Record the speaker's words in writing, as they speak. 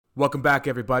Welcome back,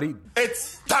 everybody.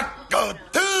 It's Taco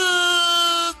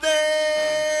Tuesday!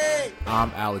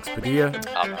 I'm Alex Padilla.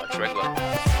 I'm Alex Regla.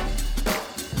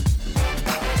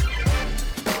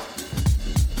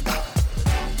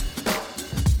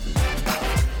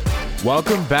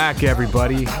 Welcome back,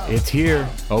 everybody. It's here.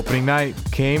 Opening night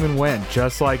came and went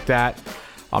just like that.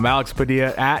 I'm Alex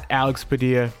Padilla at Alex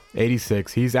Padilla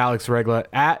 86. He's Alex Regla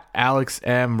at Alex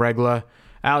M Regla.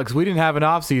 Alex, we didn't have an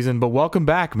off season, but welcome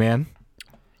back, man.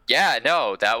 Yeah,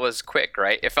 no, that was quick,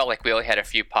 right? It felt like we only had a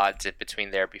few pods in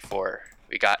between there before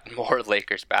we got more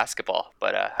Lakers basketball.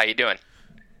 But how you doing?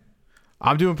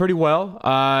 I'm doing pretty well.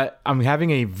 I'm having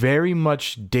a very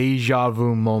much deja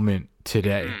vu moment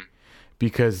today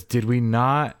because did we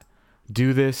not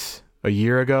do this a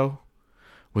year ago?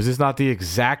 Was this not the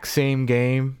exact same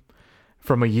game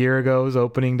from a year ago's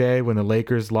opening day when the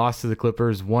Lakers lost to the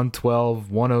Clippers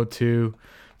 112-102?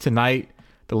 Tonight,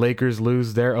 the Lakers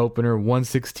lose their opener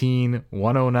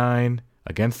 116-109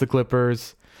 against the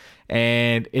Clippers.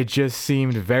 And it just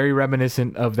seemed very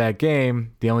reminiscent of that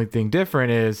game. The only thing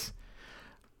different is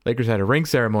Lakers had a ring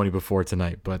ceremony before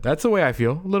tonight. But that's the way I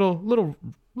feel. A little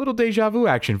deja vu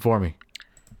action for me.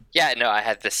 Yeah, no, I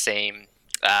had the same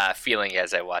feeling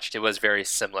as I watched. It was very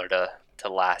similar to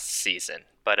last season.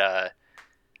 But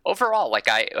overall,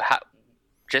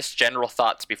 just general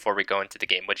thoughts before we go into the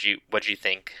game. What'd you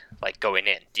think, like, going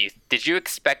in? Did you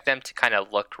expect them to kind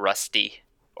of look rusty,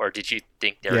 or did you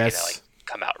think they were gonna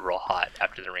come out real hot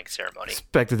after the ring ceremony?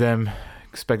 Expected them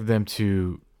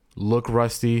to look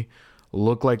rusty,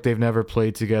 look like they've never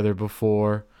played together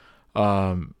before.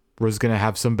 Was gonna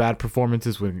have some bad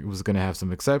performances. Was gonna have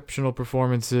some exceptional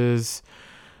performances.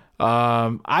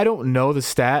 I don't know the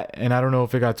stat, and I don't know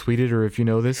if it got tweeted or if you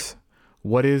know this.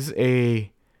 What is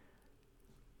a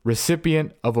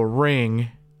recipient of a ring?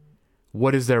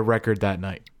 What is their record that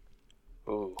night?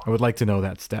 Ooh. I would like to know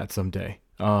that stat someday.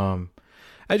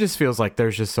 It just feels like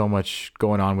there's just so much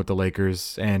going on with the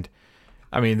Lakers. And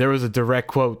I mean, there was a direct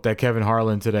quote that Kevin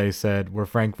Harlan today said where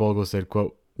Frank Vogel said,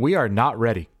 quote, "We are not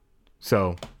ready."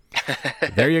 So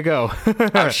there you go.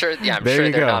 I'm sure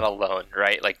they're not alone,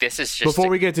 right? Like, this is just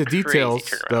before we get to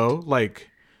details though, like,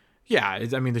 yeah,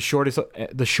 I mean, the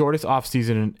shortest off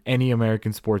season in any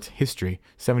American sports history,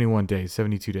 71 days,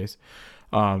 72 days.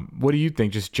 What do you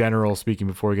think, just general speaking,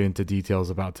 before we get into details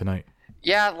about tonight?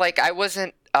 Yeah, like, I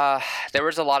wasn't there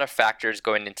was a lot of factors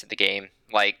going into the game,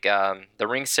 like the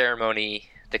ring ceremony,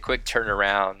 the quick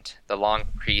turnaround, the long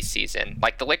preseason.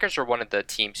 Like, the Lakers were one of the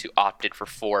teams who opted for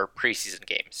 4 preseason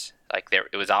games. Like,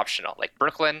 it was optional. Like,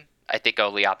 Brooklyn, I think,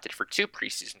 only opted for 2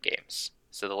 preseason games.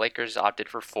 So the Lakers opted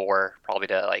for 4, probably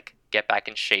to, like, get back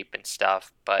in shape and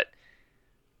stuff. But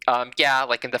yeah,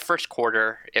 like, in the first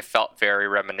quarter, it felt very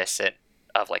reminiscent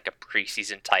of, like, a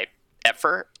preseason type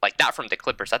effort. Like, not from the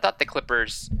Clippers. I thought the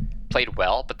Clippers played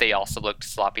well, but they also looked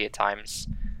sloppy at times.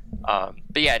 But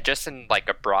yeah, just in, like,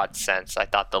 a broad sense, I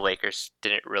thought the Lakers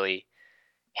didn't really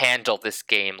handle this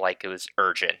game like it was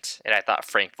urgent. And I thought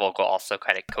Frank Vogel also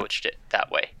kind of coached it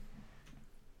that way.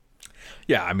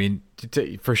 Yeah, I mean,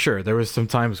 for sure. There was some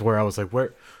times where I was like,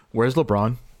 where's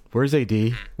LeBron? Where's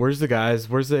AD? Where's the guys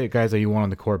that you want on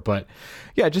the court? But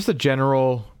yeah, just a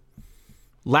general.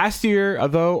 Last year,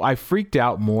 though, I freaked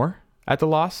out more at the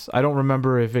loss. I don't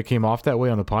remember if it came off that way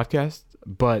on the podcast,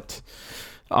 but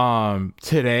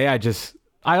today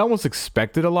I almost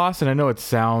expected a loss. And I know it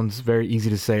sounds very easy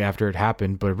to say after it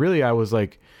happened, but really I was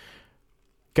like,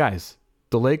 guys,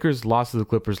 the Lakers lost to the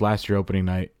Clippers last year opening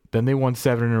night. Then they won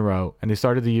 7 in a row, and they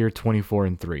started the year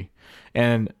 24-3.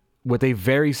 And with a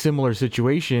very similar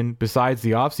situation, besides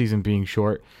the offseason being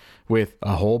short, with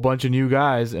a whole bunch of new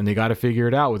guys, and they got to figure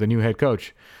it out with a new head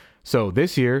coach. So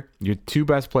this year, your 2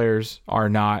 best players are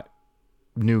not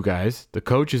new guys. The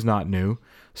coach is not new.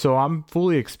 So I'm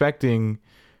fully expecting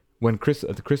when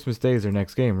the Christmas Day is their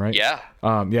next game, right? Yeah.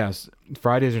 Yes,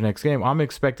 Friday's their next game. I'm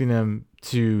expecting them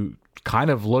to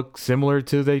kind of look similar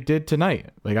to they did tonight.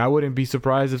 Like, I wouldn't be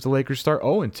surprised if the Lakers start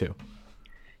 0-2.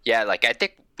 Yeah, like, I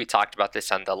think we talked about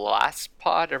this on the last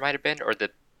pod, or might have been, or the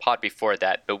pod before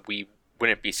that, but we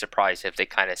wouldn't be surprised if they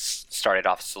kind of started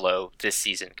off slow this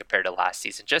season compared to last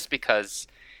season, just because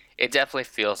it definitely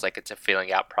feels like it's a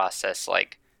feeling out process.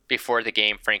 Like, before the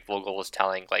game, Frank Vogel was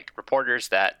telling, like, reporters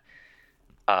that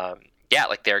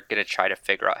like, they're going to try to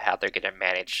figure out how they're going to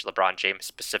manage LeBron James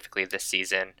specifically this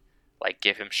season, like,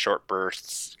 give him short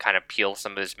bursts, kind of peel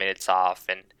some of his minutes off.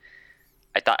 And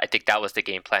I think that was the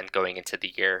game plan going into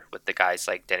the year, with the guys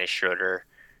like Dennis Schroeder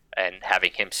and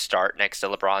having him start next to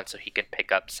LeBron so he can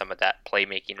pick up some of that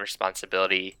playmaking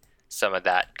responsibility, some of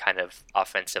that kind of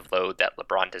offensive load that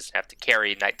LeBron doesn't have to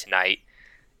carry night to night.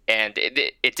 and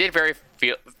it did very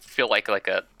feel like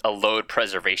a load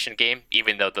preservation game,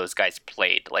 even though those guys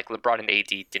played. Like LeBron and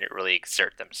AD didn't really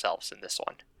exert themselves in this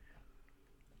one.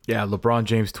 Yeah, LeBron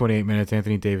James 28 minutes,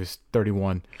 Anthony Davis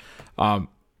 31.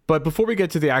 But before we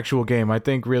get to the actual game, I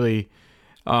think really,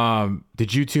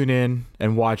 did you tune in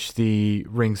and watch the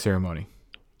ring ceremony?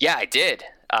 Yeah, I did.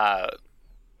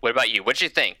 What about you? What'd you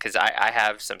think? Because I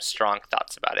have some strong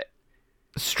thoughts about it.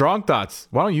 Strong thoughts.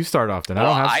 Why don't you start off then? Well, I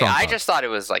don't have strong thoughts. I just thought it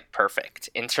was like perfect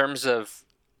in terms of.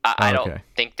 I don't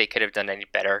think they could have done any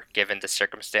better given the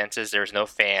circumstances. There's no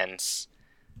fans.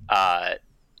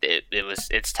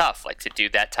 It's tough, like, to do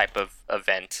that type of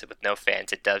event with no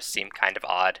fans. It does seem kind of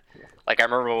odd. Like, I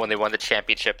remember when they won the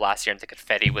championship last year and the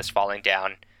confetti was falling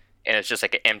down, and it was just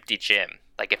like an empty gym.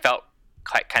 Like, it felt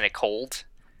kind of cold,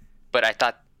 but I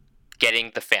thought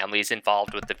getting the families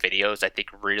involved with the videos, I think,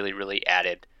 really, really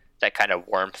added that kind of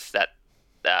warmth that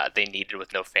they needed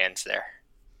with no fans there.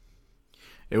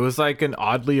 It was like an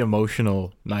oddly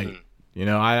emotional night. You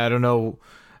know, I don't know.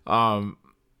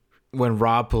 When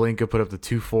Rob Pelinka put up the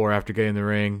 2-4 after getting the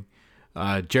ring,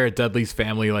 Jared Dudley's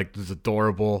family was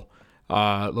adorable.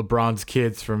 LeBron's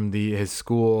kids from his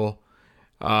school,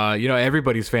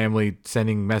 everybody's family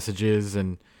sending messages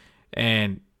and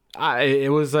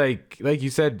it was like you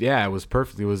said, yeah, it was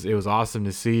perfect. It was awesome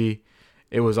to see.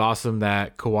 It was awesome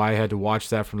that Kawhi had to watch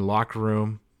that from the locker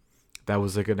room. That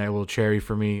was like a nice little cherry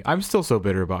for me. I'm still so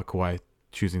bitter about Kawhi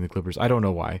choosing the Clippers. I don't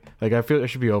know why. Like, I feel I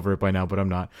should be over it by now, but I'm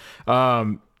not.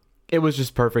 It was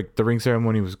just perfect. The ring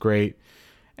ceremony was great.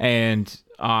 And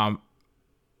I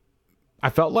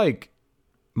felt like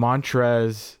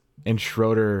Montrez and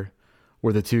Schroeder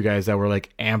were the two guys that were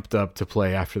like amped up to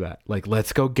play after that. Like,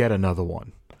 let's go get another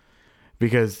one.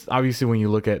 Because obviously when you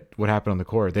look at what happened on the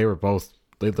court, they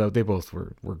both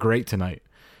were great tonight,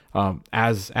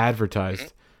 as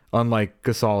advertised, unlike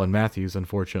Gasol and Matthews,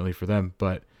 unfortunately for them.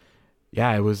 But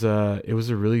yeah, it was a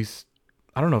really,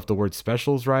 I don't know if the word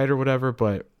special is right or whatever,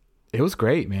 but it was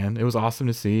great, man. It was awesome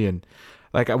to see. And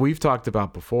like we've talked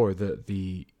about before,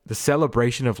 the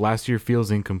celebration of last year feels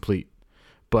incomplete,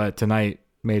 but tonight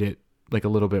made it like a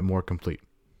little bit more complete.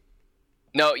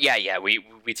 No, yeah, we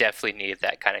definitely needed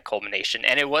that kind of culmination,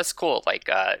 and it was cool, like,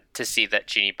 to see that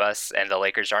Genie Bus and the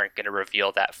Lakers aren't going to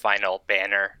reveal that final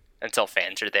banner until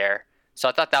fans are there. So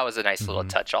I thought that was a nice little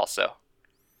touch, also.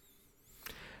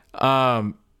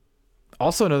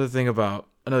 Also,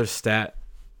 another stat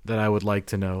that I would like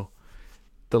to know: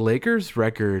 the Lakers'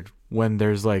 record when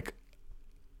there's like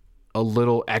a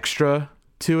little extra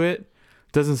to it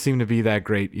doesn't seem to be that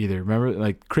great either. Remember,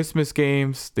 like Christmas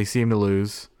games, they seem to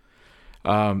lose.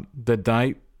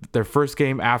 Their first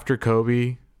game after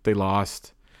Kobe, they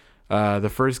lost.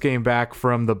 The first game back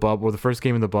from the bubble, the first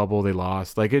game in the bubble, they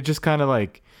lost. Like, it just kind of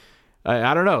like,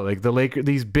 I don't know, like the Lakers,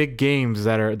 these big games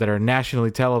that are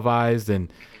nationally televised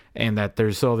and that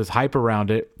there's all this hype around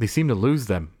it, they seem to lose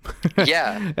them.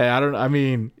 Yeah.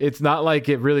 And it's not like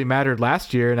it really mattered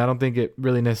last year, and I don't think it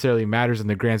really necessarily matters in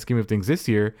the grand scheme of things this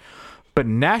year. But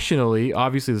nationally,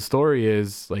 obviously the story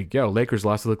is like, yo, Lakers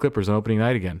lost to the Clippers on opening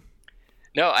night again.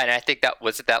 No, and I think that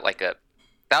was a bit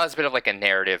of like a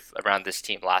narrative around this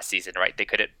team last season, right? They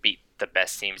couldn't beat the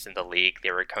best teams in the league.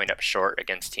 They were coming up short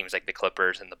against teams like the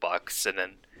Clippers and the Bucks. And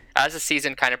then as the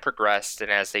season kind of progressed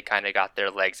and as they kind of got their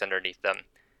legs underneath them,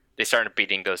 they started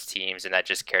beating those teams, and that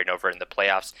just carried over in the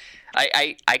playoffs.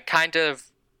 I kind of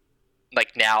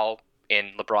like now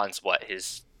in LeBron's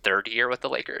his third year with the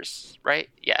Lakers, right?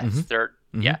 Yeah, his third.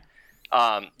 Mm-hmm. Yeah.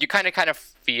 You kind of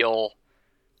feel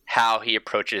how he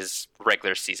approaches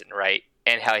regular season, right?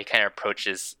 And how he kind of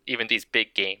approaches even these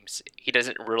big games. He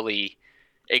doesn't really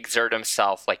exert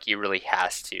himself like he really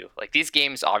has to. Like, these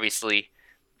games obviously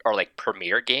are like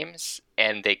premier games,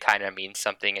 and they kind of mean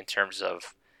something in terms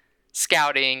of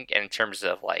scouting and in terms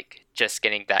of like just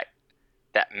getting that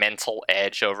mental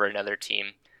edge over another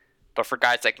team. But for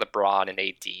guys like LeBron and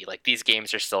AD, like, these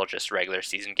games are still just regular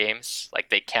season games. Like,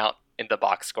 they count in the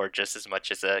box score just as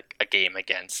much as a game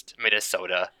against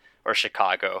Minnesota or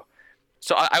Chicago.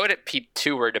 So I wouldn't be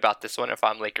too worried about this one if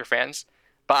I'm Laker fans.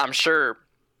 But I'm sure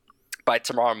by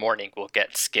tomorrow morning we'll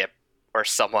get Skip or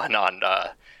someone on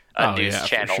a news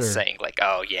channel saying like,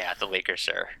 oh yeah, the Lakers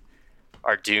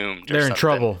are doomed. They're in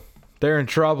trouble. They're in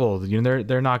trouble. You know,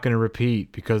 they're not going to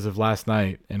repeat because of last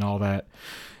night and all that.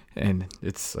 And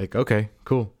it's like, okay,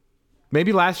 cool.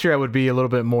 Maybe last year I would be a little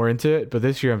bit more into it, but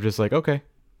this year I'm just like, okay,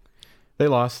 they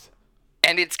lost.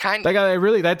 And it's kind of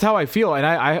like, that's how I feel. And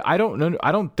I don't know.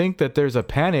 I don't think that there's a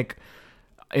panic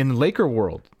in the Laker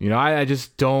world. You know, I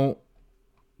just don't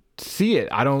see it.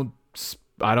 I don't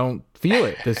feel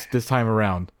it this time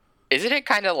around. Isn't it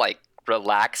kind of like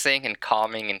relaxing and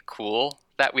calming and cool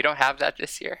that we don't have that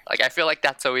this year. Like I feel like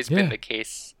that's always been the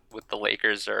case with the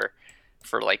Lakers, or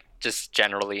for like just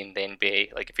generally in the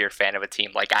NBA. Like if you're a fan of a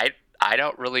team, like I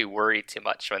don't really worry too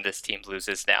much when this team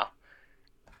loses now.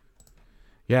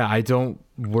 Yeah, I don't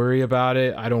worry about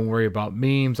it. I don't worry about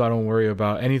memes. I don't worry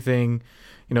about anything.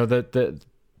 You know,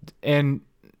 and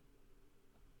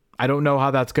I don't know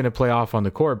how that's going to play off on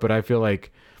the court, but I feel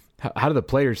like, how do the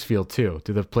players feel too?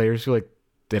 Do the players feel like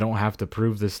they don't have to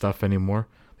prove this stuff anymore?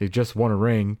 They've just won a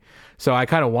ring. So I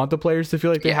kind of want the players to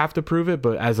feel like they have to prove it,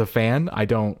 but as a fan, I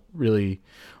don't really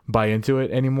buy into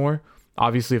it anymore.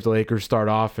 Obviously, if the Lakers start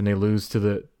off and they lose to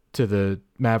the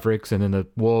Mavericks and then the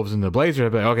Wolves and the Blazers,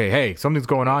 I'd be like, okay, hey, something's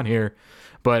going on here.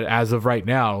 But as of right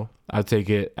now, I'll take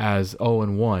it as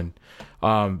 0-1.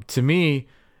 To me,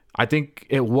 I think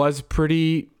it was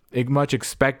pretty much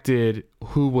expected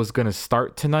who was going to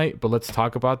start tonight, but let's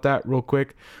talk about that real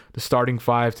quick. The starting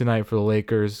five tonight for the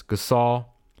Lakers: Gasol,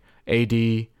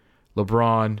 AD,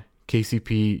 LeBron,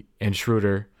 KCP, and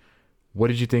Schroeder. What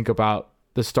did you think about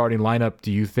the starting lineup?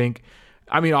 Do you think,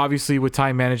 I mean, obviously with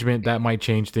time management, that might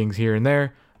change things here and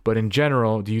there, but in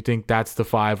general, do you think that's the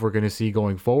five we're going to see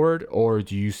going forward, or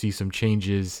do you see some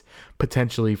changes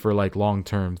potentially for like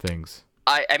long-term things?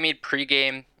 I mean,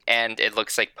 pregame, and it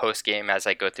looks like postgame as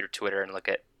I go through Twitter and look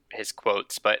at his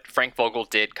quotes, but Frank Vogel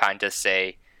did kind of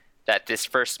say that this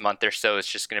first month or so is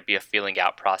just going to be a feeling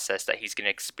out process, that he's going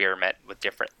to experiment with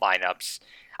different lineups.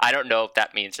 I don't know if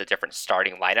that means a different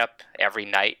starting lineup every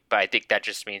night, but I think that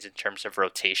just means in terms of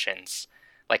rotations.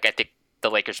 Like, I think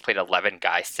the Lakers played 11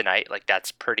 guys tonight. Like,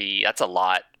 that's a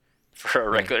lot for a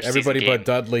regular season game. Everybody but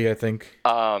Dudley, I think.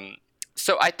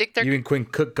 So I think they're... Even Quinn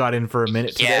Cook got in for a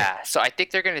minute today. Yeah, so I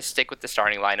think they're going to stick with the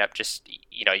starting lineup. Just,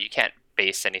 you know, you can't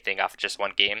base anything off just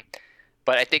one game.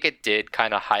 But I think it did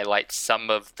kind of highlight some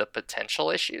of the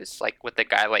potential issues, like with a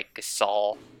guy like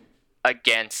Gasol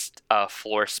against a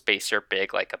floor spacer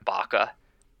big like Ibaka.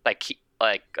 Like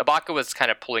Ibaka was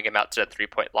kind of pulling him out to the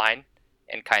 3-point line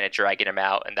and kind of dragging him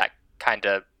out, and that kind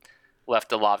of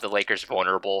left a lot of the Lakers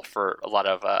vulnerable for a lot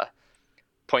of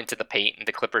points in the paint, and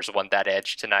the Clippers won that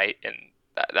edge tonight, and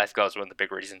that was one of the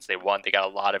big reasons they won. They got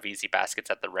a lot of easy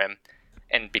baskets at the rim,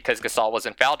 and because Gasol was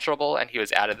in foul trouble and he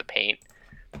was out of the paint.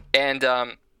 And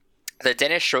the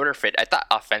Dennis Schroeder fit, I thought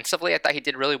offensively, he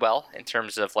did really well in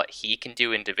terms of what he can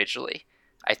do individually.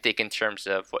 I think in terms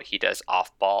of what he does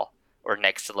off ball or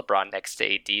next to LeBron, next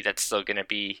to AD, that's still going to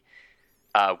be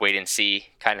wait and see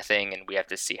kind of thing, and we have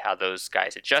to see how those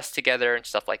guys adjust together and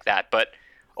stuff like that. But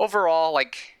overall,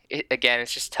 again,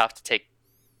 it's just tough to take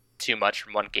too much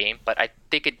from one game, but I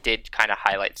think it did kind of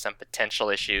highlight some potential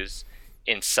issues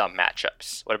in some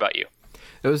matchups. What about you?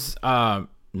 It was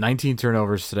 19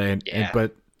 turnovers today,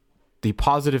 but the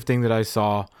positive thing that I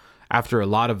saw after a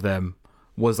lot of them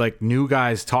was like new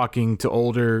guys talking to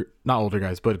not older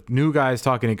guys, but new guys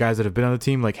talking to guys that have been on the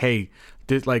team, like, hey,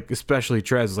 especially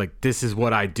Trez, like, this is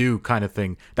what I do kind of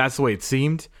thing. That's the way it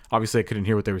seemed. Obviously, I couldn't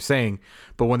hear what they were saying,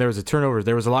 but when there was a turnover,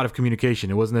 there was a lot of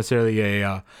communication. It wasn't necessarily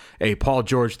a Paul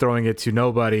George throwing it to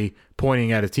nobody,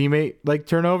 pointing at a teammate like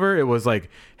turnover. It was like,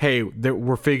 hey,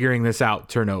 we're figuring this out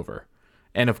turnover.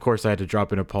 And of course, I had to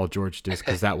drop in a Paul George disc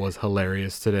because that was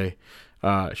hilarious today.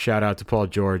 Shout out to Paul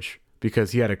George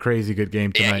because he had a crazy good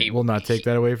game tonight. We'll not take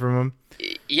that away from him.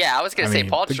 Yeah, I was going to say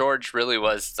Paul George really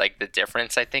was like the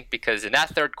difference, I think, because in that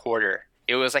third quarter,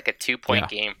 it was like a 2-point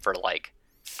game for like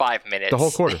 5 minutes. The whole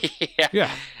quarter.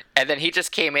 Yeah. And then he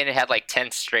just came in and had like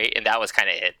 10 straight, and that was kind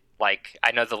of it. Like,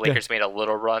 I know the Lakers made a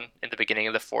little run in the beginning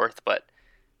of the fourth, but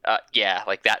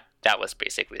like that was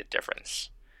basically the difference.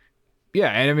 Yeah,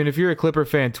 and I mean, if you're a Clipper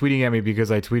fan tweeting at me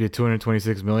because I tweeted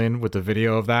 226 million with the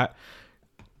video of that,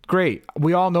 great.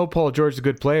 We all know Paul George is a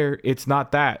good player. It's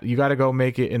not that. You got to go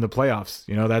make it in the playoffs.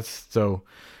 You know, so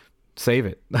save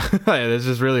it. That's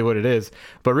just really what it is.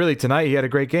 But really, tonight he had a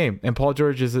great game, and Paul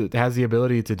George has the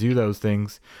ability to do those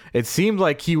things. It seemed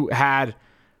like he had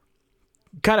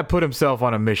kind of put himself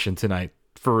on a mission tonight,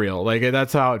 for real. Like,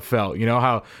 that's how it felt. You know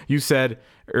how you said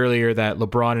earlier that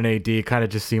LeBron and AD kind of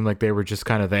just seemed like they were just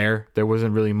kind of there. There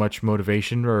wasn't really much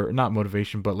motivation, or not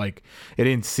motivation, but like it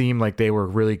didn't seem like they were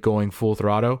really going full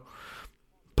throttle.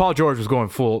 Paul George was going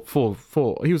full.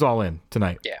 He was all in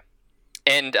tonight. Yeah.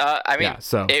 And I mean,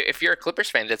 if you're a Clippers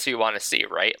fan, that's who you want to see,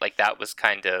 right? Like, that was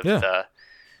kind of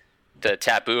the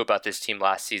taboo about this team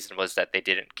last season, was that they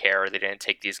didn't care, or they didn't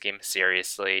take these games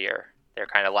seriously, or they're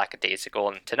kind of lackadaisical.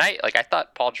 And tonight, like, I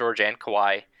thought Paul George and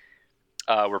Kawhi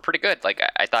were pretty good. Like,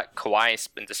 I thought Kawhi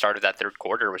in the start of that third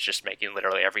quarter was just making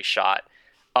literally every shot.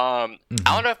 I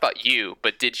don't know about you,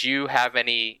 but did you have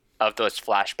any of those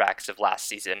flashbacks of last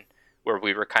season where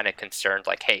we were kind of concerned,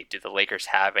 like, hey, do the Lakers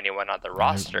have anyone on the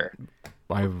roster?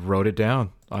 I wrote it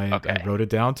down. I wrote it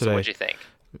down today. So what'd you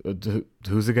think?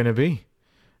 Who's it going to be?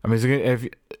 I mean,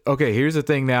 okay, here's the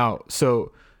thing now.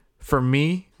 So for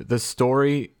me, the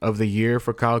story of the year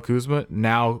for Kyle Kuzma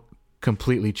now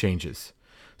completely changes.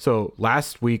 So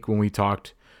last week when we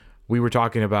talked, we were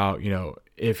talking about,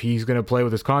 if he's going to play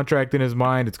with his contract in his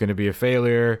mind, it's going to be a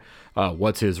failure.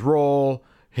 What's his role?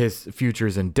 His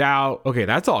future's in doubt. Okay,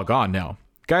 that's all gone now.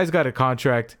 Guy's got a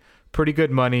contract, pretty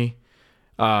good money.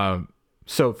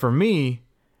 So for me,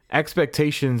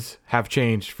 expectations have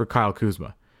changed for Kyle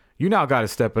Kuzma. You now got to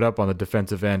step it up on the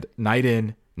defensive end, night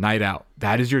in, night out.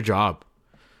 That is your job.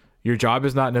 Your job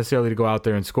is not necessarily to go out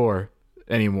there and score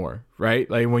anymore, right?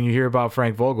 Like when you hear about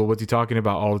Frank Vogel, what's he talking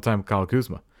about all the time with Kyle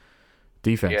Kuzma?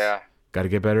 Defense. Yeah. Got to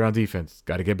get better on defense.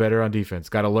 Got to get better on defense.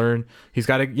 Got to learn. He's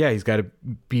got to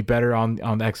be better on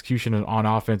the execution and on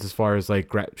offense as far as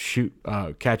like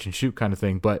catch and shoot kind of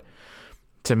thing. But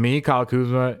to me, Kyle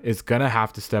Kuzma is going to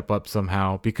have to step up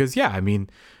somehow because,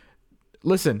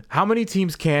 listen, how many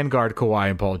teams can guard Kawhi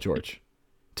and Paul George,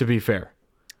 to be fair?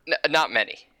 Not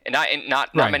many.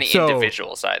 Not many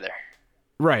individuals either.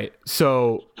 Right.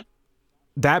 So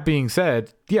that being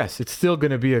said, yes, it's still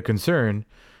going to be a concern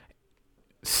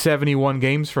 71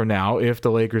 games from now if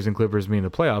the Lakers and Clippers meet in the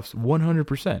playoffs.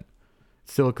 100%.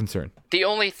 Still a concern. The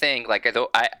only thing,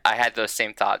 I had those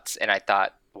same thoughts, and I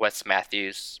thought Wes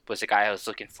Matthews was a guy I was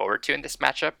looking forward to in this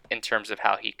matchup in terms of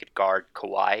how he could guard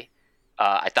Kawhi.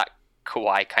 I thought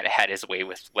Kawhi kind of had his way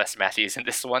with Wes Matthews in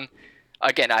this one.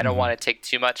 Again, I don't want to take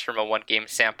too much from a one-game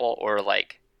sample or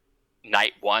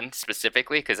night one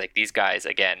specifically because these guys,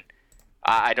 again,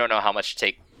 I don't know how much to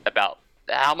take about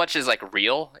how much is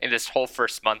real in this whole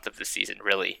first month of the season.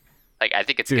 Really, I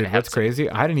think it's gonna have. That's crazy.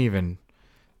 I didn't even.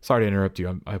 Sorry to interrupt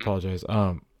you. I apologize.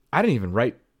 I didn't even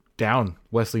write down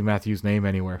Wesley Matthews' name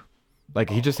anywhere.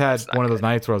 He just had one of those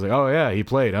nights where I was like, oh yeah, he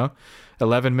played, huh?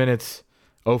 11 minutes,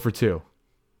 0 for 2,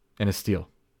 and a steal,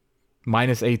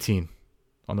 -18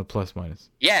 on the plus minus.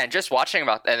 Yeah, and just watching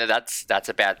about that's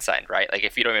a bad sign, right?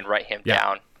 If you don't even write him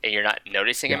down and you're not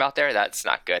noticing him out there, that's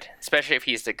not good. Especially if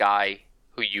he's the guy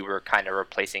who you were kind of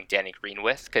replacing Danny Green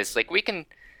with, because we can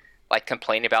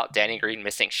complain about Danny Green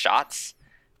missing shots,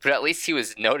 but at least he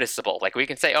was noticeable. We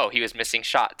can say, oh, he was missing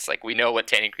shots. We know what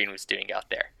Danny Green was doing out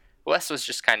there. Wes was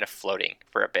just kind of floating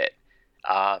for a bit.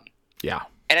 Yeah.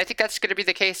 And I think that's going to be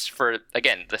the case for,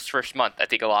 again, this first month. I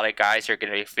think a lot of guys are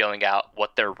going to be feeling out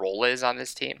what their role is on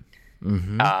this team.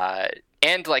 Mm-hmm.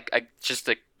 And just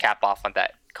to cap off on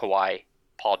that Kawhi,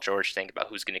 Paul George thing about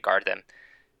who's going to guard them.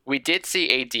 We did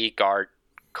see AD guard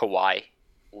Kawhi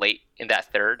late in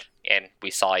that third, and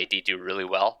we saw AD do really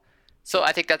well. So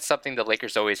I think that's something the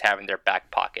Lakers always have in their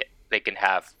back pocket. They can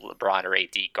have LeBron or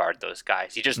AD guard those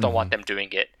guys. You just don't want them doing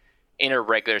it in a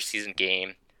regular season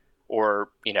game or,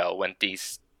 when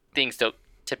these things don't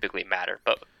typically matter.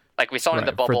 But we saw in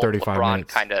the bubble, LeBron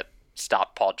kind of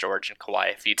stopped Paul George and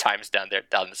Kawhi a few times down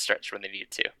the stretch when they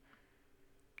needed to.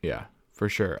 Yeah, for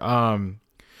sure.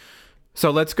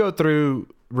 So let's go through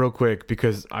real quick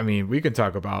because, we can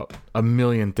talk about a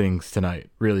million things tonight.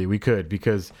 Really, we could,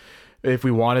 because if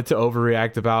we wanted to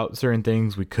overreact about certain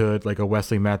things, we could, like a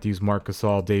Wesley Matthews, Marc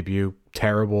Gasol debut.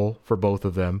 Terrible for both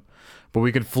of them. But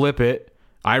we could flip it.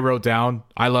 I wrote down,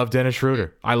 I love Dennis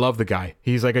Schroeder. I love the guy.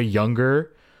 He's a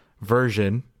younger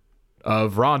version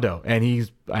of Rondo. And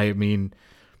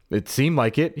it seemed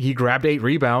like it. He grabbed 8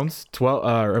 rebounds,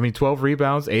 12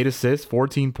 rebounds, 8 assists,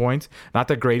 14 points. Not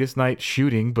the greatest night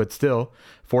shooting, but still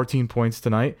 14 points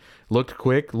tonight. Looked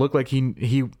quick. Looked like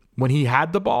he when he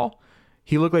had the ball,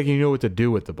 he looked like he knew what to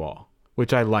do with the ball,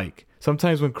 which I like.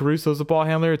 Sometimes when Caruso's a ball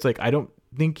handler, it's I don't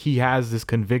think he has this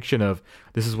conviction of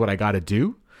this is what I got to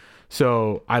do.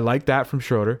 So I like that from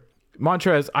Schroeder.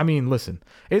 Montrez, listen,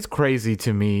 it's crazy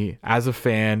to me as a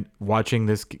fan watching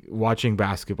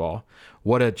basketball,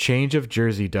 what a change of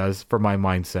jersey does for my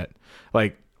mindset.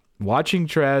 Watching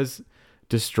Trez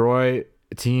destroy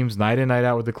teams night in, night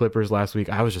out with the Clippers last week,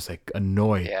 I was just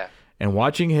annoyed. Yeah. And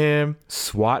watching him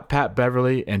swat Pat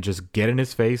Beverly and just get in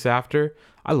his face after,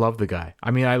 I love the guy.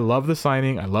 I love the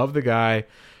signing. I love the guy.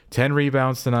 10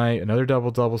 rebounds tonight, another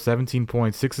double-double, 17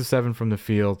 points, 6 of 7 from the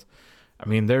field.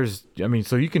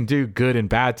 So you can do good and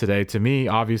bad today. To me,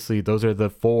 obviously, those are the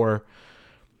 4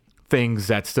 things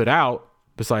that stood out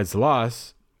besides the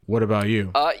loss. What about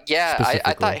you?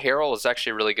 I thought Harrell was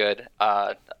actually really good.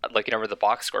 Looking over the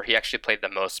box score, he actually played the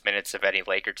most minutes of any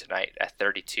Laker tonight at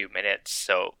 32 minutes.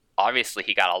 So obviously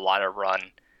he got a lot of run.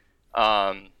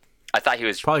 I thought he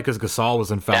was probably because Gasol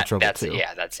was in foul trouble too.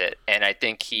 Yeah, that's it. And I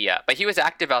think but he was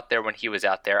active out there when he was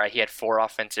out there. He had 4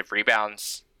 offensive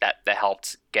rebounds that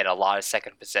helped get a lot of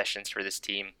second possessions for this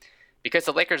team. because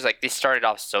the Lakers, like, they started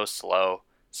off so slow,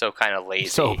 so kind of lazy.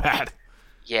 So bad.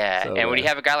 Yeah, So and when you bad.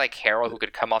 have a guy like Harrell who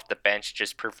could come off the bench,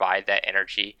 just provide that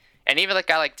energy, and even a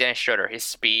guy like Dennis Schroeder, his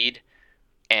speed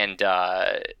and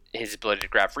his ability to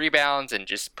grab rebounds and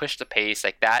just push the pace,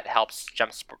 like that helps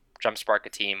jump spark a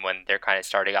team when they're kind of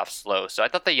starting off slow. So I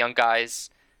thought the young guys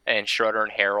and Schroeder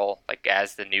and Harrell, like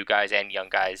as the new guys and young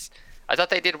guys, I thought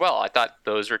they did well. I thought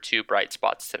those were two bright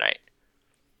spots tonight.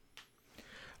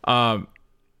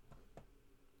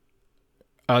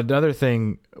 Another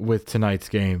thing with tonight's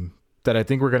game that I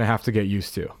think we're going to have to get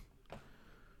used to.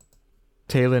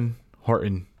 Talen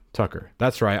Horton Tucker.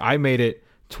 That's right. I made it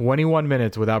 21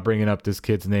 minutes without bringing up this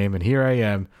kid's name, and here I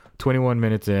am, 21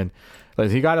 minutes in.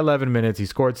 He got 11 minutes. He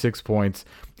scored 6 points.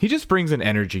 He just brings an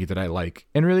energy that I like,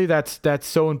 and really that's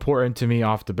so important to me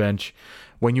off the bench.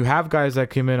 When you have guys that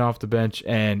come in off the bench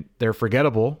and they're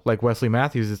forgettable, like Wesley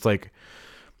Matthews, it's like,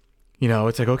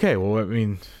 okay, well, I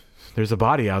mean, there's a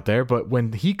body out there, but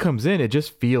when he comes in, it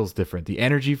just feels different. The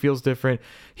energy feels different.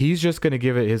 He's just going to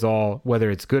give it his all,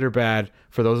 whether it's good or bad,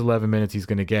 for those 11 minutes he's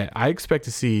going to get. I expect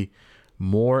to see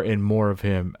more and more of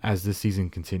him as this season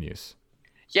continues.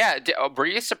 Yeah, were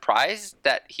you surprised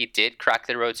that he did crack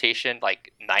the rotation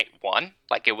like night one?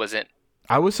 Like it wasn't.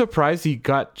 I was surprised he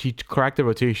cracked the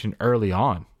rotation early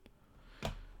on.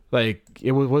 Like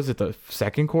was it the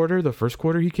second quarter, the first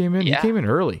quarter he came in? Yeah. He came in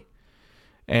early.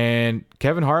 And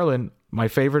Kevin Harlan, my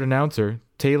favorite announcer,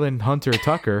 Talen Hunter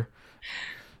Tucker.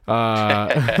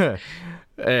 Yeah,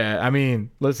 I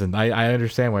mean, listen, I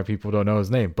understand why people don't know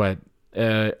his name, but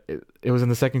it was in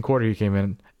the second quarter he came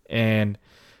in, and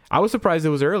I was surprised it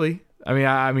was early. I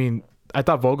mean, I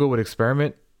thought Vogel would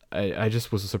experiment. I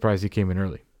just was surprised he came in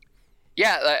early.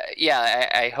 Yeah.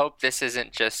 I hope this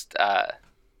isn't just a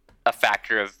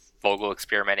factor of Vogel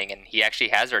experimenting, and he actually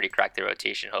has already cracked the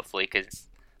rotation, hopefully, because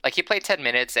like he played 10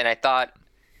 minutes, and I thought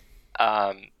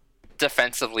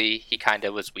defensively he kind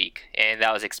of was weak, and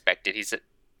that was expected. He's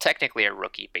technically a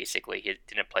rookie, basically. He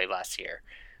didn't play last year.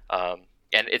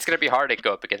 And it's going to be hard to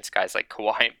go up against guys like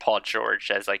Kawhi and Paul George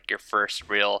as like your first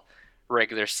real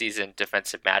regular season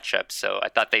defensive matchup. So I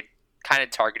thought they kind of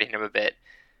targeted him a bit.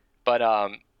 But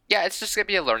yeah, it's just going to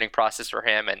be a learning process for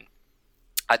him. And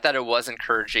I thought it was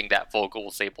encouraging that Vogel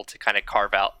was able to kind of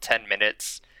carve out 10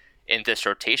 minutes in this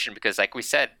rotation because, like we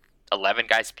said, 11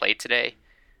 guys played today.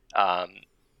 And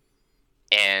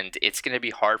it's going to be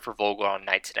hard for Vogel on a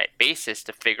night-to-night basis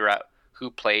to figure out who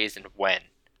plays and when.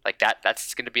 Like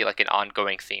that's going to be like an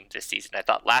ongoing theme this season. I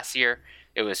thought last year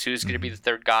it was who's going to be the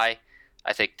third guy.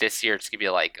 I think this year it's going to be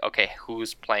like, okay,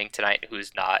 who's playing tonight and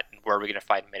who's not, and where are we going to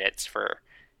find minutes for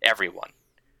everyone?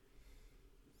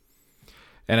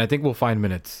 And I think we'll find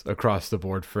minutes across the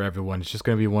board for everyone. It's just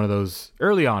going to be one of those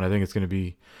early on. I think it's going to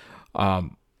be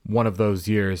one of those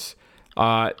years.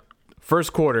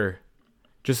 First quarter,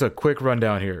 just a quick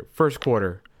rundown here. First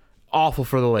quarter, awful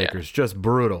for the Lakers, just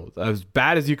brutal, as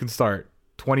bad as you can start.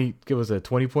 20, it was a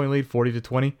 20-point lead,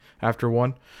 40-20 after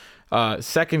one.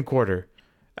 Second quarter,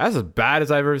 that's as bad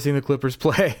as I've ever seen the Clippers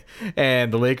play,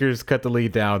 and the Lakers cut the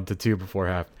lead down to 2 before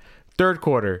half. Third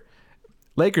quarter,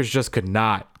 Lakers just could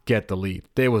not get the lead.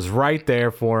 It was right there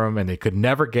for them, and they could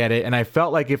never get it. And I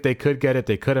felt like if they could get it,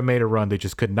 they could have made a run. They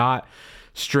just could not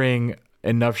string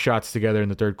enough shots together in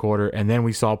the third quarter. And then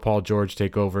we saw Paul George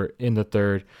take over in the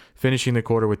third, finishing the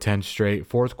quarter with 10 straight.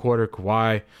 Fourth quarter,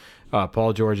 Kawhi,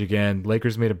 Paul George again.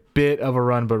 Lakers made a bit of a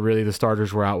run, but really the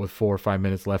starters were out with 4 or 5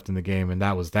 minutes left in the game, and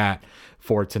that was that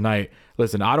for tonight.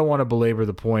 Listen, I don't want to belabor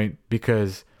the point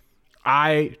because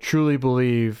I truly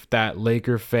believe that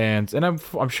Laker fans, and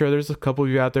I'm sure there's a couple of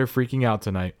you out there freaking out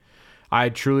tonight. I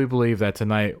truly believe that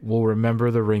tonight we'll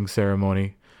remember the ring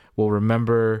ceremony. We'll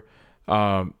remember,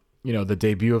 the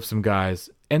debut of some guys,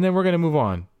 and then we're going to move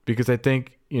on because I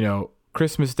think,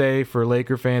 Christmas Day for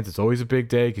Laker fans, it's always a big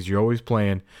day because you're always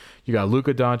playing. You got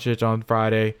Luka Doncic on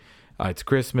Friday. It's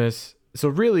Christmas. So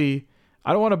really,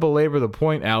 I don't want to belabor the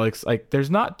point, Alex. Like, there's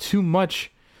not too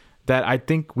much that I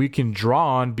think we can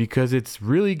draw on because it's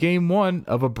really game one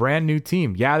of a brand new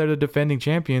team. Yeah, they're the defending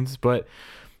champions, but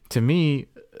to me,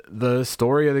 the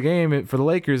story of the game for the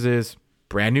Lakers is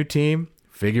brand new team,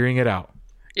 figuring it out.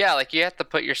 Yeah, like you have to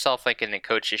put yourself like in the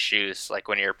coach's shoes, like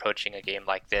when you're approaching a game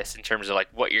like this in terms of like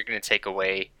what you're going to take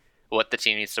away, what the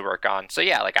team needs to work on. So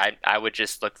yeah, like I would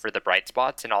just look for the bright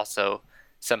spots and also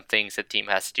some things the team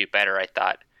has to do better. I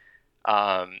thought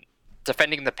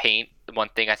defending the paint, the one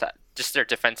thing I thought, just their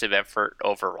defensive effort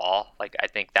overall. Like I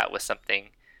think that was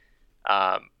something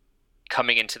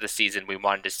coming into the season we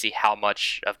wanted to see how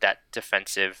much of that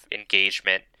defensive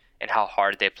engagement and how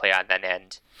hard they play on that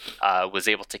end was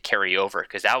able to carry over,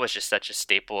 because that was just such a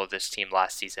staple of this team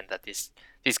last season, that these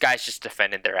guys just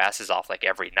defended their asses off like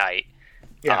every night.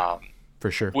 Yeah,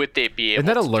 for sure. Would they be able? Isn't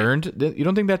that a learned? You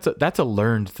don't think that's a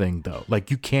learned thing though? Like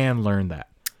you can learn that.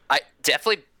 I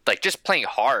definitely like just playing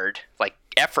hard, like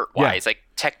effort wise, like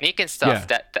technique and stuff.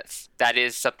 That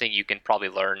is something you can probably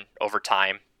learn over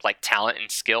time. Like talent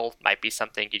and skill might be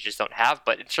something you just don't have,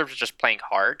 but in terms of just playing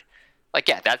hard, like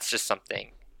that's just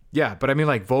something. Yeah, but I mean,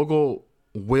 like Vogel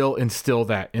will instill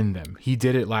that in them. He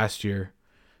did it last year.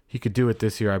 He could do it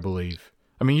this year, I believe.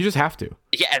 I mean, you just have to.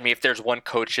 Yeah, I mean, if there's one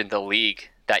coach in the league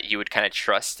that you would kind of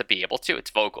trust to be able to, it's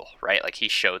Vogel, right? Like he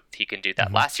showed he can do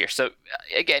that last year. So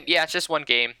again, yeah, it's just one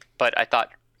game, but I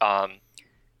thought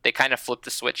they kind of flipped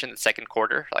the switch in the second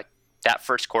quarter. Like that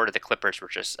first quarter, the Clippers were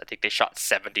just, I think they shot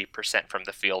 70% from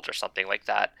the field or something like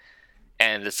that.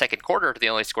 And the second quarter, they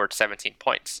only scored 17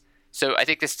 points. So I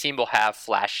think this team will have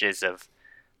flashes of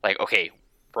like, okay,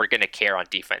 we're going to care on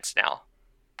defense now.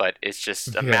 But it's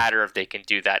just a matter of they can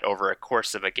do that over a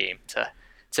course of a game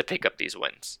to pick up these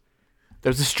wins.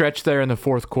 There's a stretch there in the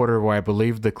fourth quarter where I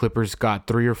believe the Clippers got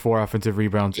 3 or 4 offensive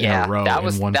rebounds in a row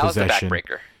in one possession. That was the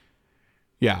backbreaker.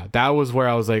 Yeah, that was where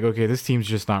I was like, okay, this team's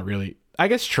just not really, I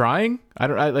guess, trying.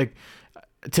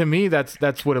 To me,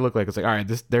 that's what it looked like. It's like, all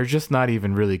right, they're just not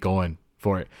even really going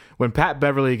for it. When Pat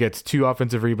Beverly gets 2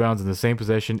 offensive rebounds in the same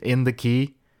possession in the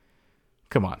key,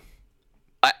 come on.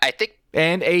 I think.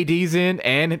 And AD's in,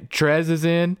 and Trez is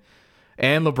in,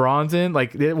 and LeBron's in.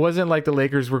 Like, it wasn't like the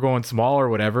Lakers were going small or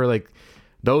whatever. Like,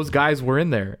 those guys were in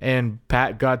there, and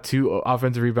Pat got 2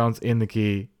 offensive rebounds in the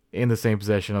key in the same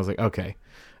possession. I was like, okay.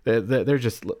 They're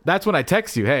just. That's when I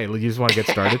text you, hey, you just want to get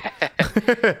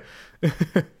started.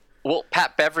 Well,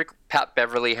 Pat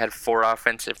Beverly had 4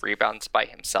 offensive rebounds by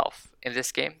himself in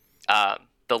this game.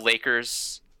 The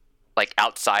Lakers, like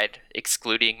outside,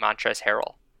 excluding Montrezl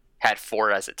Harrell, had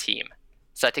 4 as a team.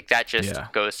 So I think that just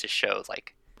goes to show,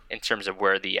 like, in terms of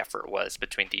where the effort was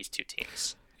between these two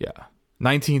teams. Yeah.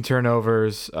 19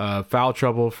 turnovers, foul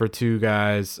trouble for 2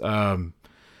 guys.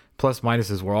 Plus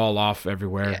minuses were all off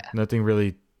everywhere. Yeah. Nothing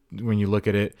really, when you look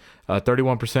at it.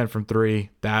 31% from 3.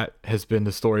 That has been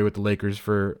the story with the Lakers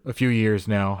for a few years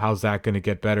now. How's that going to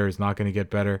get better? It's not going to get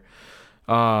better.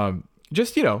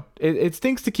 Just, it's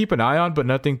things to keep an eye on, but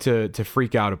nothing to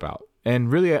freak out about.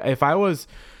 And really,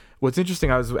 what's interesting,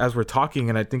 as we're talking,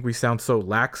 and I think we sound so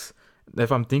lax,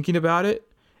 if I'm thinking about it,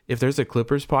 if there's a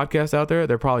Clippers podcast out there,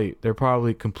 they're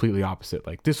probably completely opposite.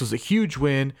 Like, this was a huge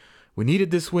win. We needed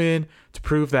this win to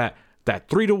prove that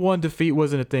 3-1 defeat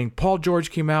wasn't a thing. Paul George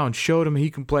came out and showed him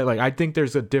he can play. Like, I think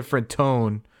there's a different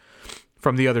tone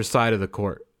from the other side of the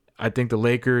court. I think the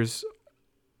Lakers,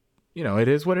 it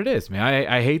is what it is, man.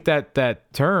 I hate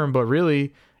that term, but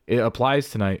really it applies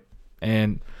tonight.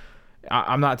 And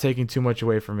I'm not taking too much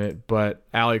away from it. But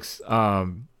Alex,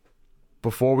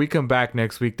 before we come back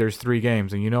next week, there's 3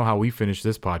 games, and you know how we finish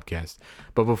this podcast.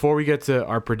 But before we get to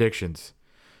our predictions,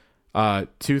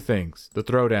 2 things. The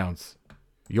throwdowns.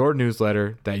 Your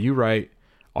newsletter that you write,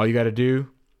 all you got to do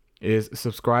is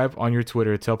subscribe on your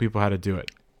Twitter. Tell people how to do it.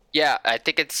 Yeah, I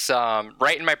think it's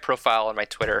right in my profile on my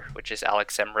Twitter, which is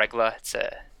Alex Regla. It's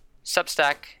a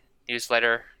Substack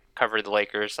newsletter, cover the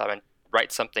Lakers. I'm going to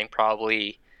write something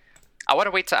probably. I want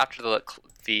to wait till after the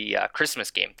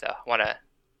Christmas game, though. I want to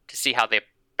see how they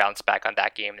bounce back on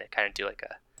that game and kind of do like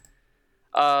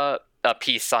a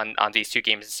piece on these 2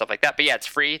 games and stuff like that. But yeah, it's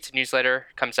free. It's a newsletter.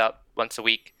 Comes out once a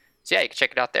week. So yeah, you can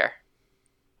check it out there.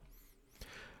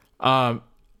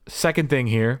 Second thing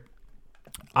here,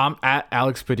 I'm at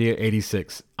Alex Padilla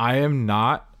 86. I am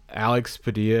not Alex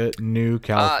Padilla, new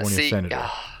California senator.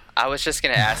 I was just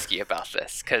gonna ask you about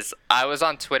this because I was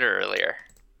on Twitter earlier.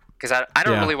 Because I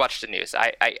don't really watch the news.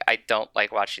 I don't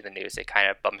like watching the news. It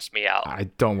kind of bums me out. I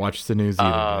don't watch the news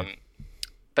either.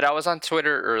 But I was on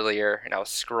Twitter earlier, and I was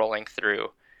scrolling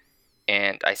through,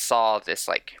 and I saw this,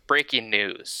 like, breaking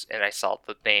news, and I saw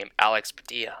the name Alex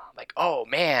Padilla. I'm like, oh,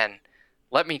 man,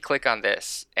 let me click on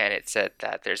this. And it said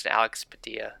that there's an Alex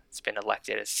Padilla that's been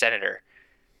elected as senator.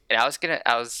 And I was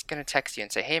gonna text you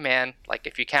and say, hey, man, like,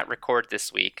 if you can't record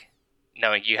this week,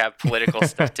 knowing you have political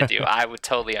stuff to do, I would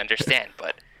totally understand.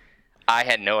 But I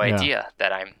had no idea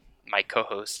that my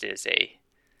co-host is a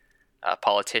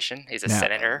politician. He's a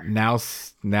senator.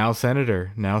 Now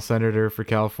senator for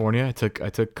California. I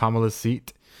took Kamala's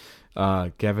seat.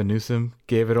 Gavin Newsom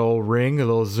gave it a little ring, a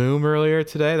little Zoom earlier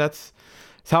today. That's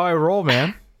how I roll,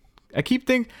 man. I keep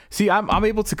thinking. See, I'm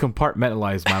able to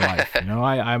compartmentalize my life.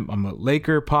 I'm a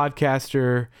Laker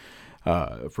podcaster,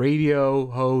 radio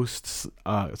host,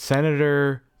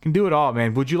 senator. Can do it all,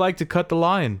 man. Would you like to cut the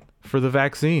line for the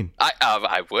vaccine.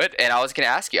 I would, and I was going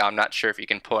to ask you. I'm not sure if you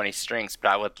can pull any strings,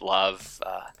 but I would love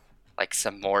like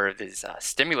some more of these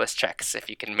stimulus checks. If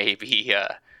you can maybe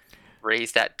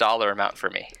raise that dollar amount for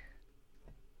me.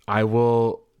 I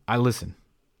will. I listen.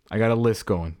 I got a list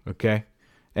going, okay?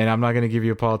 And I'm not going to give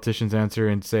you a politician's answer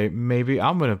and say, maybe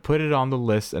I'm going to put it on the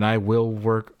list and I will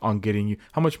work on getting you.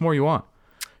 How much more you want?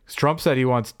 'Cause Trump said he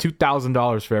wants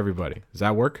 $2,000 for everybody. Does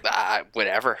that work?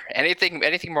 Whatever. Anything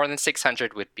more than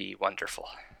 600 would be wonderful.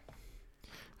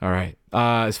 All right.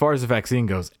 As far as the vaccine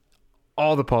goes,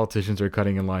 all the politicians are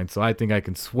cutting in line, so I think I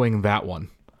can swing that one.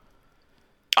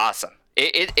 Awesome.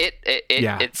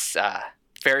 It's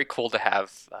very cool to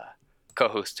have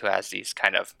co-host who has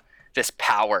this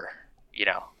power, you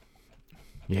know.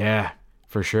 Yeah,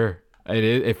 for sure.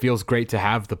 It feels great to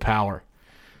have the power.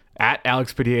 At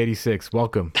Alex Padilla 86,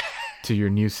 welcome to your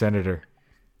new senator,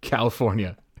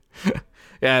 California.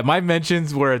 Yeah, my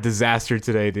mentions were a disaster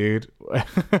today, dude.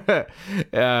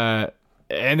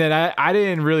 And then I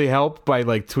didn't really help by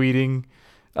like tweeting,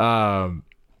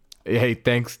 hey,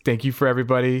 thank you for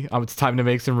everybody. It's time to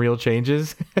make some real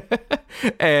changes.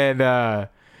 And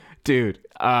dude,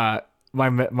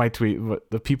 my tweet,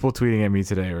 the people tweeting at me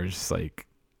today were just like,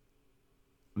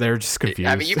 they're just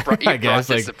confused. I mean, you brought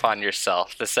this upon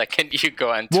yourself the second you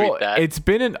go and tweet that. It's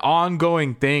been an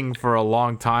ongoing thing for a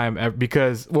long time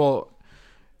because,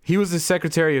 he was the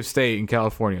Secretary of State in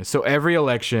California. So every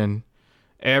election,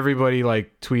 everybody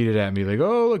like tweeted at me like,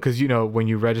 oh, look, because, when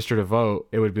you register to vote,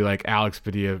 it would be like Alex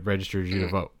Padilla registers you to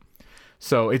vote.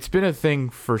 So it's been a thing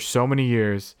for so many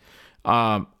years.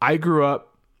 I grew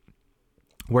up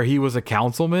where he was a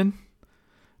councilman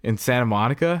in Santa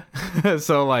Monica.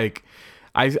 So like,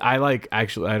 I like,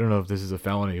 actually, I don't know if this is a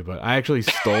felony, but I actually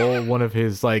stole one of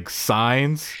his like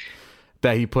signs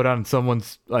that he put on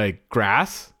someone's like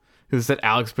grass. It said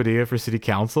Alex Padilla for city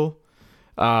council.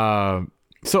 So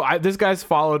this guy's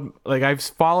I've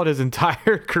followed his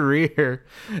entire career.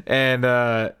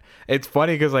 And it's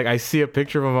funny because like I see a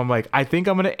picture of him. I'm like, I think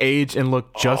I'm going to age and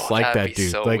look just like that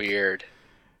dude. So like, weird.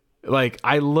 Like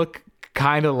I look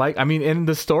kind of like, I mean, in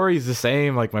the story is the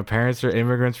same. Like my parents are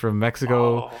immigrants from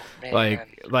Mexico. They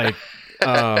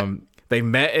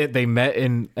met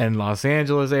in Los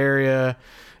Angeles area.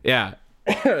 Yeah.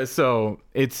 So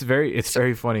it's very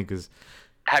funny because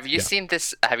have you seen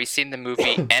the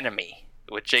movie Enemy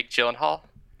with Jake Gyllenhaal?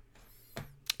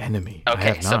 Enemy.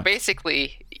 Okay, so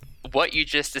basically what you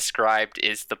just described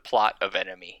is the plot of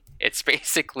Enemy. It's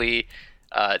basically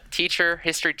a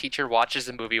history teacher watches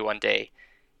the movie one day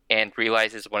and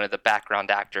realizes one of the background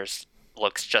actors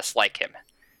looks just like him,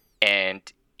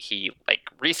 and he like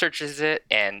researches it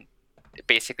and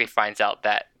basically finds out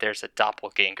that there's a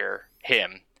doppelganger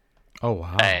him. Oh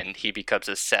wow! And he becomes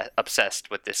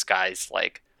obsessed with this guy's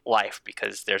like life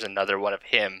because there's another one of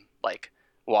him like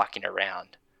walking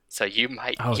around. So you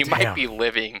might be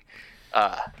living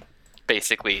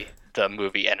basically the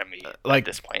movie Enemy at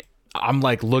this point. I'm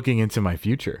like looking into my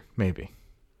future maybe,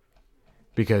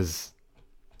 because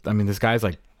I mean this guy's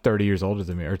like 30 years older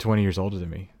than me or 20 years older than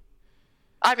me.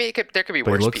 I mean there could be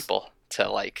worse people to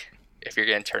like if you're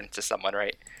gonna turn into someone,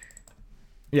 right?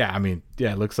 Yeah, I mean,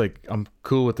 it looks like I'm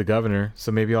cool with the governor,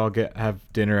 so maybe I'll have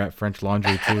dinner at French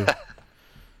Laundry too.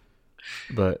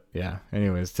 But yeah,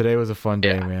 anyways, today was a fun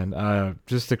day, man.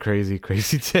 Just a crazy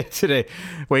day today.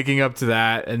 Waking up to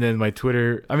that, and then my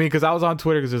Twitter. I mean, because I was on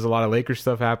Twitter because there's a lot of Lakers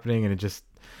stuff happening, and it just,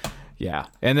 yeah.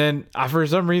 And then for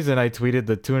some reason, I tweeted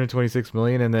the 226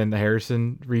 million, and then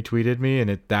Harrison retweeted me,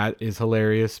 and that is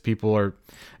hilarious. People are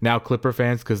now Clipper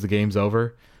fans because the game's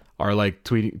over. Are like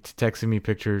tweeting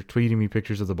me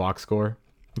pictures of the box score.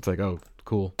 It's like, oh,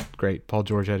 cool, great. Paul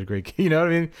George had a great game. You know what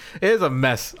I mean? It is a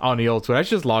mess on the old Twitter. I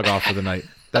should just log off for the night.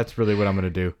 That's really what I'm going to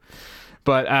do.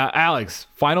 But Alex,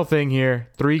 final thing here.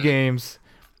 3 games.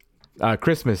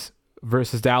 Christmas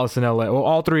versus Dallas and LA. Well,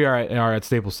 all 3 are at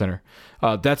Staples Center.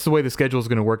 That's the way the schedule is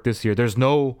going to work this year. There's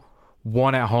no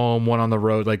one at home, one on the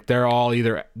road. Like they're all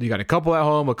either, you got a couple at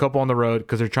home, a couple on the road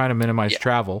because they're trying to minimize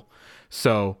travel.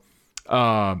 So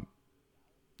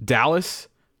Dallas,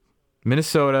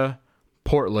 Minnesota,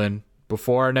 Portland.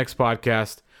 Before our next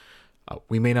podcast,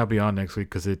 we may not be on next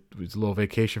week because it's a little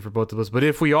vacation for both of us. But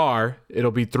if we are, it'll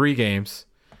be 3 games.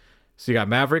 So you got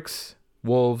Mavericks,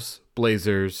 Wolves,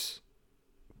 Blazers.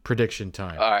 Prediction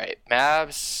time. All right,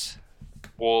 Mavs,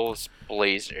 Wolves,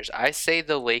 Blazers. I say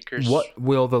the Lakers. What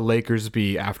will the Lakers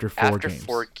be after 4 games? After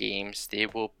 4 games, they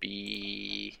will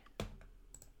be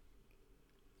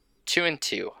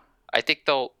 2-2. I think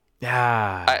they'll.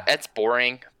 Yeah, it's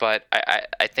boring, but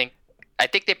I think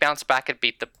they bounce back and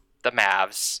beat the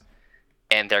Mavs,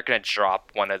 and they're gonna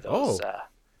drop one of those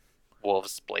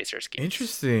Wolves Blazers game.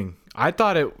 Interesting. I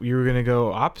thought you were gonna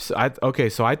go opposite. Okay,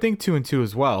 so I think 2-2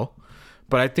 as well,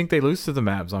 but I think they lose to the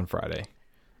Mavs on Friday.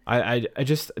 I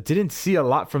just didn't see a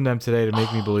lot from them today to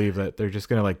make me believe that they're just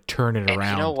gonna like turn it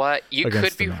around. You know what? You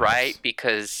could be Mavs. right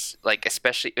because like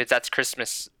especially if that's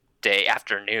Christmas Day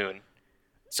afternoon.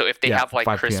 So if they have like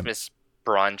Christmas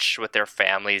brunch with their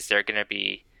families, they're gonna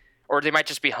be, or they might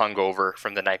just be hungover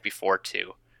from the night before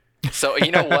too. So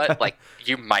you know what? Like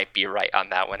you might be right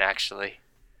on that one actually.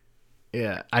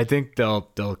 Yeah, I think they'll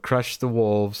crush the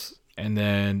Wolves, and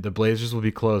then the Blazers will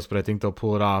be close, but I think they'll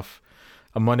pull it off.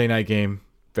 A Monday night game.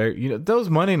 Those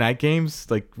Monday night games,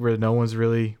 like where no one's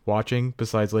really watching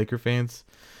besides Laker fans,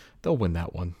 they'll win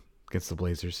that one against the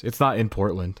Blazers. It's not in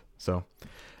Portland, so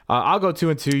I'll go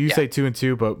 2-2. You say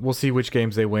 2-2, but we'll see which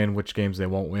games they win, which games they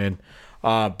won't win.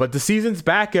 But the season's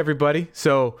back, everybody.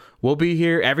 So we'll be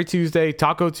here every Tuesday,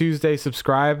 Taco Tuesday.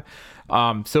 Subscribe,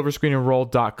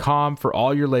 silverscreenandroll.com for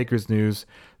all your Lakers news.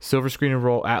 Silver Screen and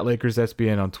Roll at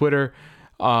LakersSBN on Twitter,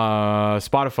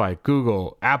 Spotify,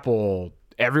 Google, Apple.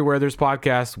 Everywhere there's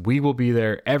podcasts, we will be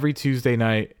there every Tuesday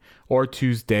night or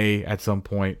Tuesday at some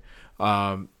point.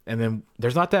 And then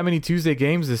there's not that many Tuesday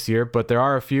games this year, but there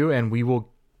are a few, and we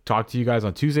will talk to you guys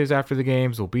on Tuesdays after the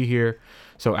games. We'll be here.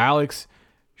 So Alex,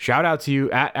 shout out to you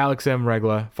at Alex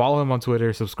Regla. Follow him on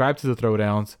Twitter. Subscribe to the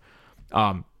Throwdowns.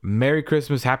 Merry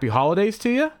Christmas, Happy Holidays to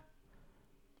you.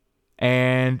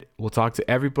 And we'll talk to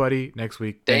everybody next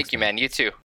week. Thank you, man. You too.